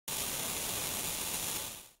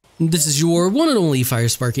This is your one and only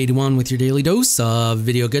FireSpark81 with your daily dose of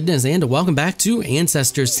video goodness, and welcome back to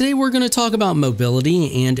Ancestors. Today we're going to talk about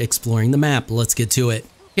mobility and exploring the map. Let's get to it.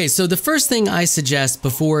 Okay, so the first thing I suggest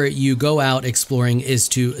before you go out exploring is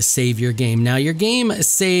to save your game. Now, your game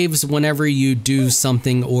saves whenever you do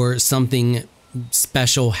something or something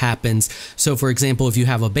special happens. So for example, if you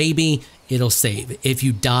have a baby, it'll save. If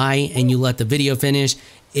you die and you let the video finish,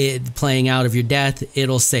 it playing out of your death,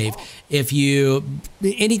 it'll save. If you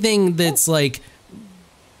anything that's like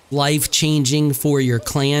life-changing for your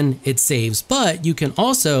clan, it saves. But you can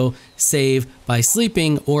also save by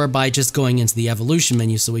sleeping or by just going into the evolution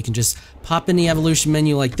menu. So we can just pop in the evolution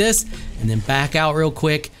menu like this and then back out real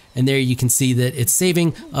quick, and there you can see that it's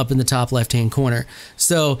saving up in the top left-hand corner.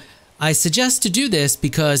 So I suggest to do this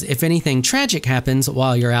because if anything tragic happens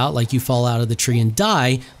while you're out, like you fall out of the tree and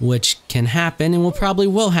die, which can happen and probably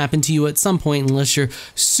will happen to you at some point unless you're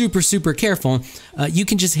super careful, you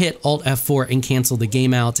can just hit Alt F4 and cancel the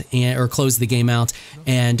game out or close the game out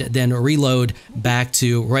and then reload back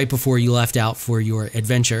to right before you left out for your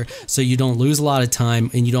adventure. So you don't lose a lot of time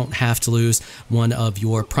and you don't have to lose one of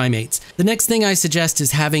your primates. The next thing I suggest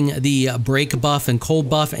is having the break buff and cold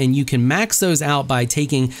buff, and you can max those out by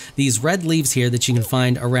taking these red leaves here that you can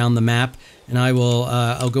find around the map, and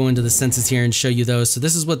I'll go into the senses here and show you those. So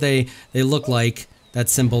this is what they look like, that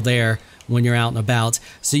symbol there, when you're out and about.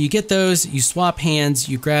 So you get those, you swap hands,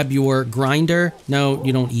 you grab your grinder. No,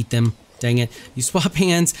 you don't eat them, dang it. You swap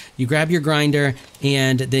hands, you grab your grinder,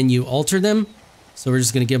 and then you alter them. So we're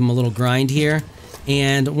just gonna give them a little grind here,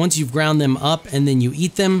 and once you've ground them up and then you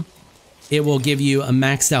eat them, it will give you a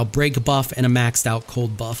maxed out break buff and a maxed out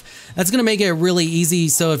cold buff. That's gonna make it really easy.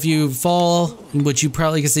 So if you fall, which you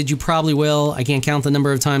probably, like I said, you probably will. I can't count the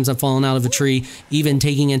number of times I've fallen out of a tree, even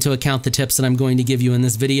taking into account the tips that I'm going to give you in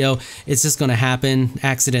this video. It's just gonna happen,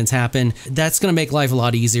 accidents happen. That's gonna make life a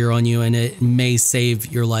lot easier on you, and it may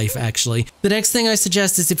save your life actually. The next thing I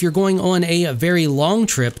suggest is if you're going on a very long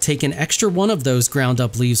trip, take an extra one of those ground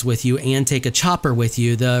up leaves with you and take a chopper with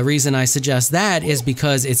you. The reason I suggest that is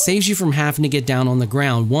because it saves you from having to get down on the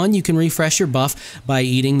ground. One, you can refresh your buff by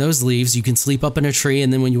eating those leaves. You can sleep up in a tree,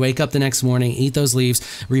 and then when you wake up the next morning, eat those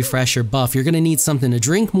leaves, refresh your buff. You're going to need something to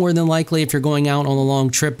drink more than likely if you're going out on a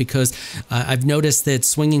long trip, because I've noticed that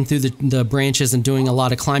swinging through the branches and doing a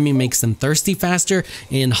lot of climbing makes them thirsty faster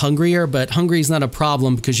and hungrier, but hungry is not a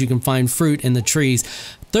problem because you can find fruit in the trees.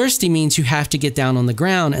 Thirsty means you have to get down on the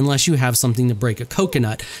ground unless you have something to break a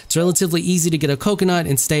coconut. It's relatively easy to get a coconut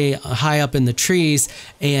and stay high up in the trees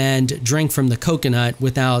and drink from the coconut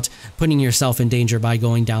without putting yourself in danger by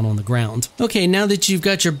going down on the ground. Okay, now that you've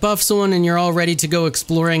got your buffs on and you're all ready to go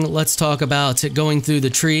exploring, let's talk about going through the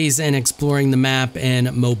trees and exploring the map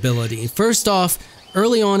and mobility. First off,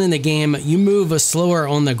 early on in the game, you move slower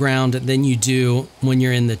on the ground than you do when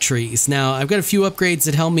you're in the trees. Now, I've got a few upgrades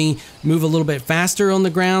that help me move a little bit faster on the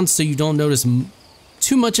ground, so you don't notice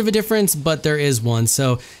too much of a difference, but there is one.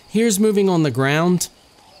 So here's moving on the ground.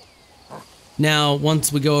 Now,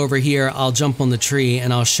 once we go over here, I'll jump on the tree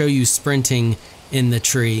and I'll show you sprinting in the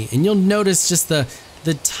tree. And you'll notice just the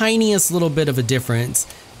tiniest little bit of a difference.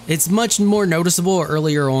 It's much more noticeable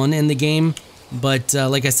earlier on in the game. But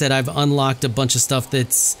like I said, I've unlocked a bunch of stuff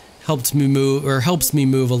that's helps me move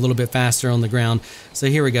a little bit faster on the ground. So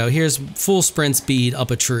here we go. Here's full sprint speed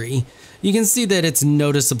up a tree. You can see that it's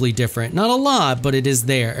noticeably different. Not a lot, but it is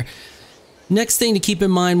there. Next thing to keep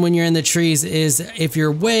in mind when you're in the trees is if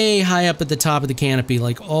you're way high up at the top of the canopy,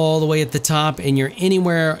 like all the way at the top, and you're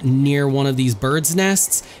anywhere near one of these birds'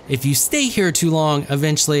 nests, if you stay here too long,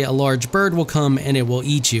 eventually a large bird will come and it will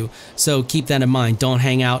eat you. So keep that in mind. Don't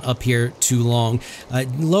hang out up here too long.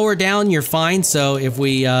 Lower down, you're fine. So if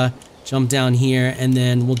we jump down here and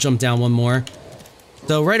then we'll jump down one more.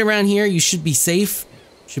 So right around here, you should be safe.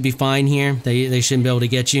 Should be fine here. They shouldn't be able to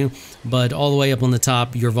get you. But all the way up on the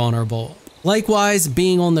top, you're vulnerable. Likewise,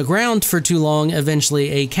 being on the ground for too long, eventually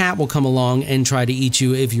a cat will come along and try to eat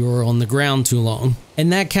you if you're on the ground too long.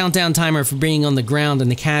 And that countdown timer for being on the ground and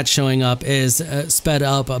the cat showing up is sped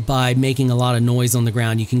up by making a lot of noise on the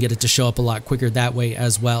ground. You can get it to show up a lot quicker that way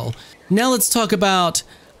as well. Now let's talk about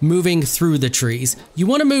moving through the trees. You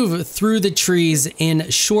want to move through the trees in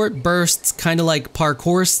short bursts, kind of like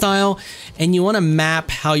parkour style, and you want to map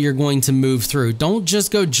how you're going to move through. Don't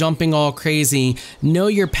just go jumping all crazy. Know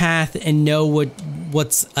your path and know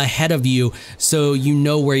what's ahead of you so you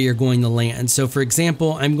know where you're going to land. So for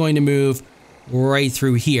example, I'm going to move right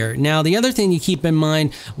through here. Now, the other thing you keep in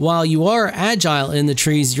mind, while you are agile in the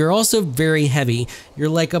trees, you're also very heavy. You're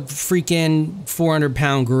like a freaking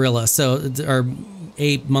 400-pound gorilla. So, or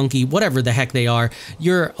ape, monkey, whatever the heck they are,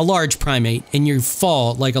 you're a large primate and you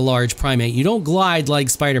fall like a large primate. You don't glide like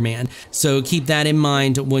Spider-Man. So keep that in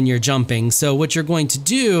mind when you're jumping. So what you're going to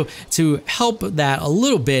do to help that a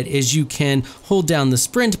little bit is you can hold down the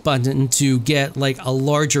sprint button to get like a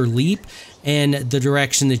larger leap in the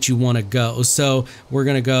direction that you want to go. So we're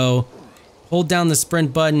going to go hold down the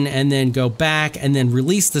sprint button and then go back and then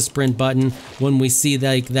release the sprint button when we see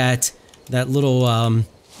like that little,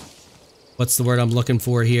 what's the word I'm looking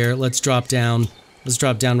for here? Let's drop down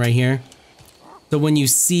right here. So when you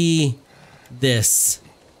see this,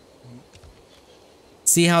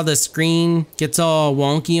 see how the screen gets all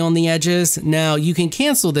wonky on the edges? Now you can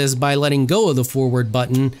cancel this by letting go of the forward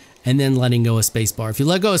button and then letting go of spacebar. If you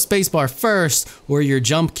let go of spacebar first, or your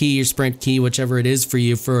jump key, your sprint key, whichever it is for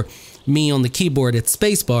you, for me on the keyboard, it's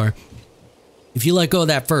spacebar. If you let go of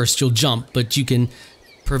that first, you'll jump, but you can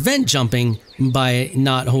prevent jumping by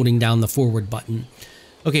not holding down the forward button.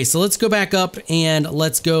 Okay, so let's go back up and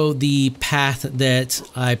let's go the path that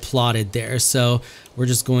I plotted there. So we're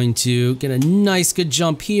just going to get a nice good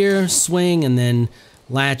jump here, swing, and then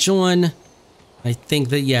latch on. I think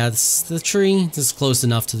that, yeah, it's the tree. This is close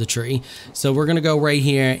enough to the tree. So we're going to go right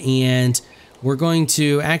here and we're going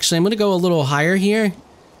to, actually, I'm going to go a little higher here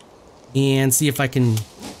and see if I can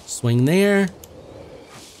swing there,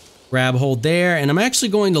 grab hold there. And I'm actually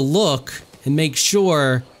going to look and make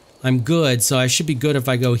sure I'm good. So I should be good if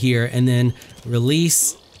I go here and then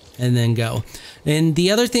release and then go. And the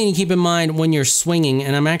other thing to keep in mind when you're swinging,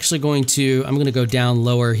 and I'm going to go down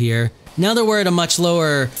lower here. Now that we're at a much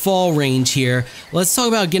lower fall range here, let's talk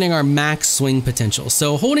about getting our max swing potential.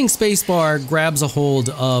 So holding spacebar grabs a hold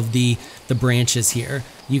of the branches here.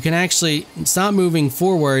 You can actually stop moving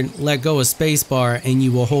forward, let go of spacebar, and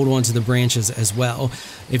you will hold on to the branches as well.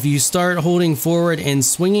 If you start holding forward and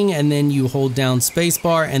swinging and then you hold down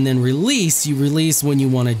spacebar and then release, you release when you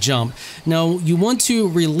want to jump. Now you want to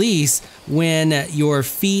release when your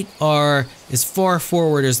feet are as far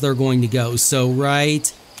forward as they're going to go. So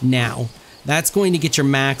right now, that's going to get your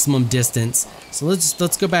maximum distance. So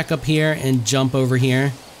let's go back up here and jump over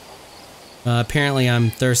here. Apparently I'm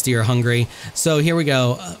thirsty or hungry. So here we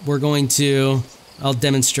go. I'll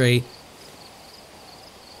demonstrate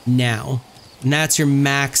now. And that's your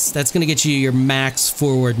max, that's going to get you your max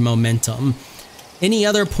forward momentum. Any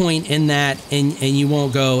other point in that and you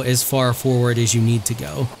won't go as far forward as you need to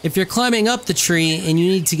go. If you're climbing up the tree and you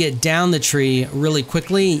need to get down the tree really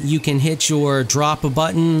quickly, you can hit your drop a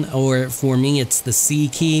button, or for me it's the C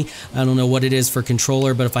key. I don't know what it is for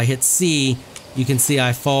controller, but if I hit C, you can see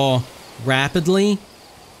I fall rapidly.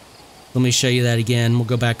 Let me show you that again. We'll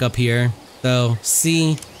go back up here. So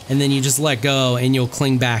C, and then you just let go and you'll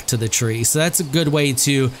cling back to the tree. So that's a good way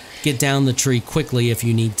to get down the tree quickly if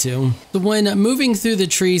you need to. So when moving through the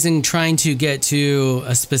trees and trying to get to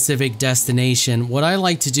a specific destination, what I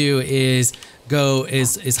like to do is go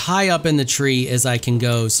as high up in the tree as I can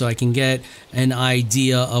go so I can get an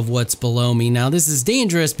idea of what's below me. Now this is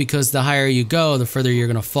dangerous because the higher you go, the further you're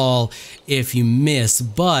gonna fall if you miss,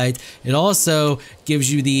 but it also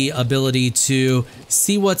gives you the ability to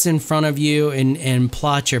see what's in front of you and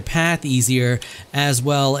plot your path easier, as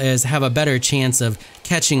well as have a better chance of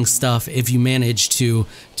catching stuff if you manage to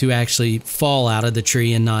actually fall out of the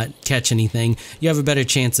tree and not catch anything. You have a better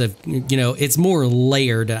chance of, it's more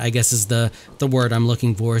layered, I guess is the word I'm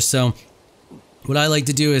looking for. So what I like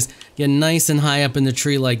to do is get nice and high up in the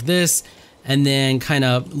tree like this, and then kind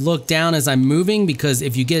of look down as I'm moving, because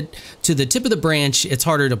if you get to the tip of the branch, it's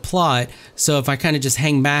harder to plot. So if I kind of just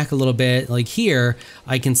hang back a little bit, like here,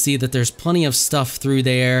 I can see that there's plenty of stuff through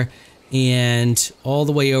there and all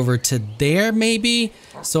the way over to there maybe.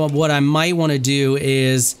 So what I might want to do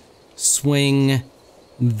is swing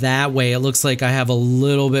that way. It looks like I have a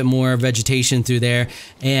little bit more vegetation through there,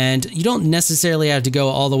 and you don't necessarily have to go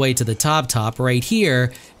all the way to the top. Right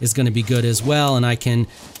here is going to be good as well, and I can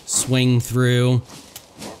swing through.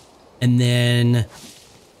 And then,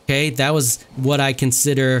 okay, that was what I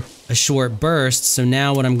consider a short burst. So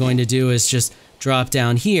now what I'm going to do is just drop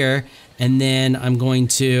down here, and then I'm going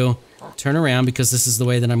to turn around because this is the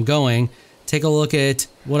way that I'm going. Take a look at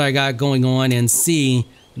what I got going on and see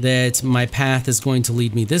that my path is going to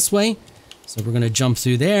lead me this way. So we're going to jump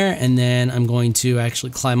through there, and then I'm going to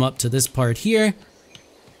actually climb up to this part here.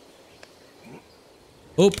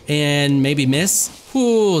 Oh, and maybe miss.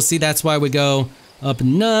 Ooh, see, that's why we go up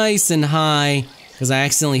nice and high, because I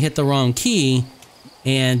accidentally hit the wrong key,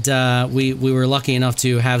 and we were lucky enough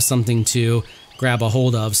to have something to grab a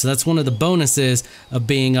hold of. So that's one of the bonuses of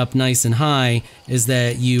being up nice and high, is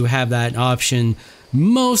that you have that option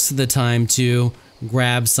most of the time to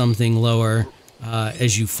grab something lower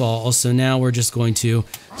as you fall. So now we're just going to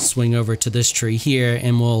swing over to this tree here,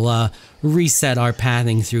 and we'll reset our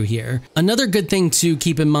pathing through here. Another good thing to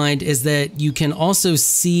keep in mind is that you can also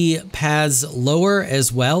see paths lower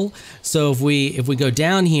as well. So if we go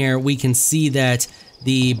down here, we can see that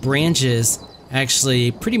the branches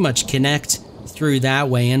actually pretty much connect through that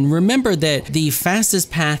way. And remember that the fastest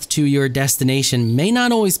path to your destination may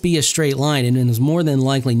not always be a straight line, and is more than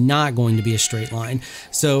likely not going to be a straight line.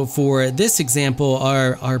 So for this example,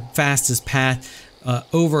 our fastest path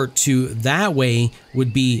over to that way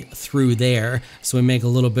would be through there. So we make a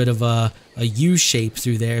little bit of a U shape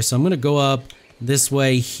through there. So I'm going to go up this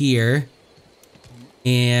way here,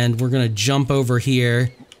 and we're going to jump over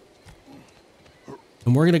here,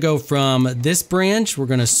 and we're going to go from this branch, we're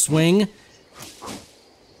going to swing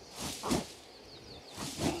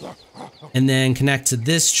and then connect to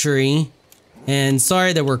this tree. And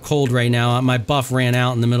sorry that we're cold right now. My buff ran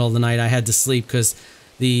out in the middle of the night. I had to sleep because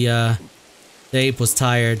the ape was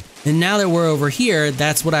tired. And now that we're over here,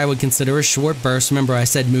 that's what I would consider a short burst. Remember, I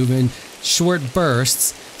said move in short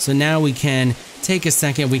bursts. So now we can take a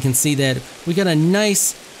second. We can see that we got a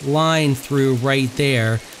nice line through right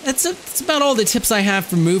there. That's about all the tips I have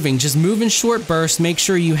for moving. Just move in short bursts. Make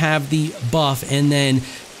sure you have the buff, and then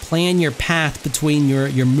plan your path between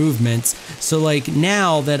your movements. So like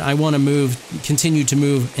now that I want to continue to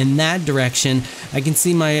move in that direction, I can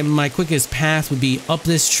see my quickest path would be up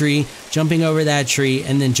this tree, jumping over that tree,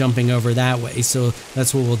 and then jumping over that way. So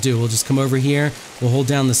that's what we'll do. We'll just come over here. We'll hold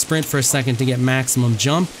down the sprint for a second to get maximum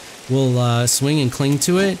jump. We'll swing and cling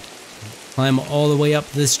to it. Climb all the way up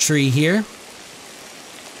this tree here.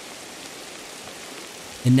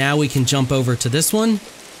 And now we can jump over to this one.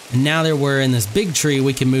 And now that we're in this big tree,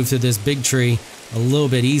 we can move through this big tree a little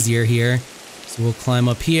bit easier here. So we'll climb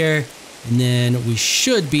up here, and then we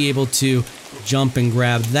should be able to jump and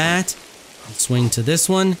grab that. Swing to this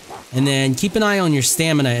one, and then keep an eye on your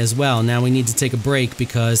stamina as well. Now we need to take a break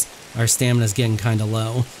because our stamina is getting kind of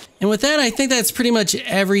low. And with that, I think that's pretty much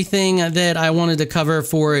everything that I wanted to cover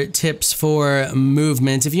for tips for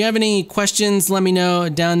movement. If you have any questions, let me know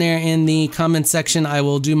down there in the comment section. I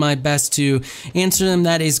will do my best to answer them.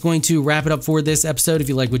 That is going to wrap it up for this episode. If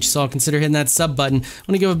you like what you saw, consider hitting that sub button. I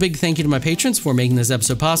want to give a big thank you to my patrons for making this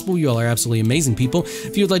episode possible. You all are absolutely amazing people.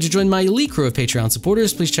 If you would like to join my elite crew of Patreon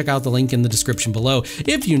supporters, please check out the link in the description below.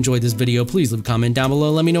 If you enjoyed this video, please leave a comment down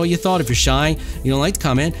below. Let me know what you thought. If you're shy, you don't like to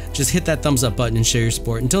comment, just hit that thumbs up button and share your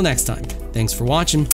support. Until next time, thanks for watching.